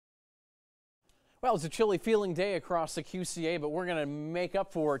Well, it's a chilly feeling day across the QCA, but we're going to make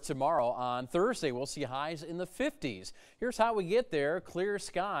up for it tomorrow. On Thursday, we'll see highs in the 50s. Here's how we get there. Clear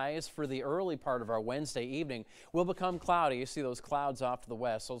skies for the early part of our Wednesday evening will become cloudy. You see those clouds off to the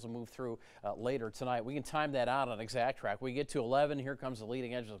west. Those will move through later tonight. We can time that out on Exact Track. We get to 11. Here comes the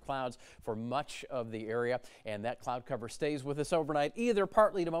leading edge of the clouds for much of the area, and that cloud cover stays with us overnight, either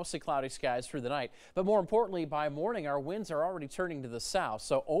partly to mostly cloudy skies through the night. But more importantly, by morning, our winds are already turning to the south.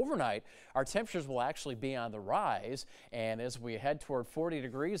 So overnight, our temperatures will actually be on the rise, and as we head toward 40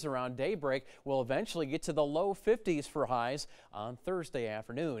 degrees around daybreak, we'll eventually get to the low 50s for highs on Thursday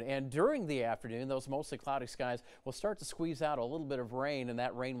afternoon. And during the afternoon, those mostly cloudy skies will start to squeeze out a little bit of rain, and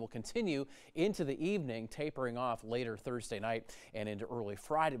that rain will continue into the evening, tapering off later Thursday night and into early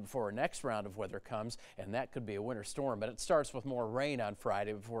Friday before our next round of weather comes, and that could be a winter storm. But it starts with more rain on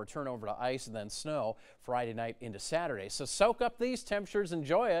Friday before a turn over to ice and then snow Friday night into Saturday. So soak up these temperatures,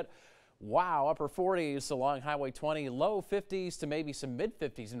 enjoy it. Wow, upper 40s along Highway 20, low 50s to maybe some mid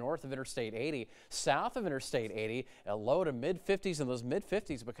 50s north of Interstate 80, south of Interstate 80, a low to mid 50s, and those mid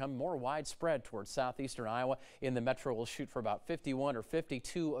 50s become more widespread towards southeastern Iowa. In the metro, we'll shoot for about 51 or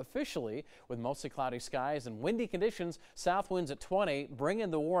 52 officially, with mostly cloudy skies and windy conditions. South winds at 20, bring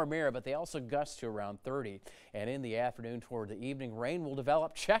in the warm air, but they also gust to around 30. And in the afternoon toward the evening, rain will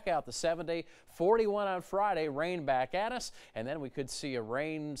develop. Check out the 7-day 41 on Friday, rain back at us, and then we could see a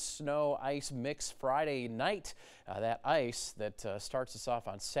rain, snow, ice mix Friday night. That ice that starts us off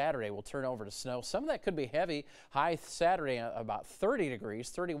on Saturday will turn over to snow. Some of that could be heavy. High Saturday about 30 degrees,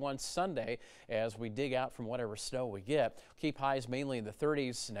 31 Sunday as we dig out from whatever snow we get. Keep highs mainly in the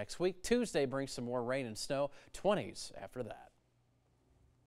 30s next week. Tuesday brings some more rain and snow, 20s after that.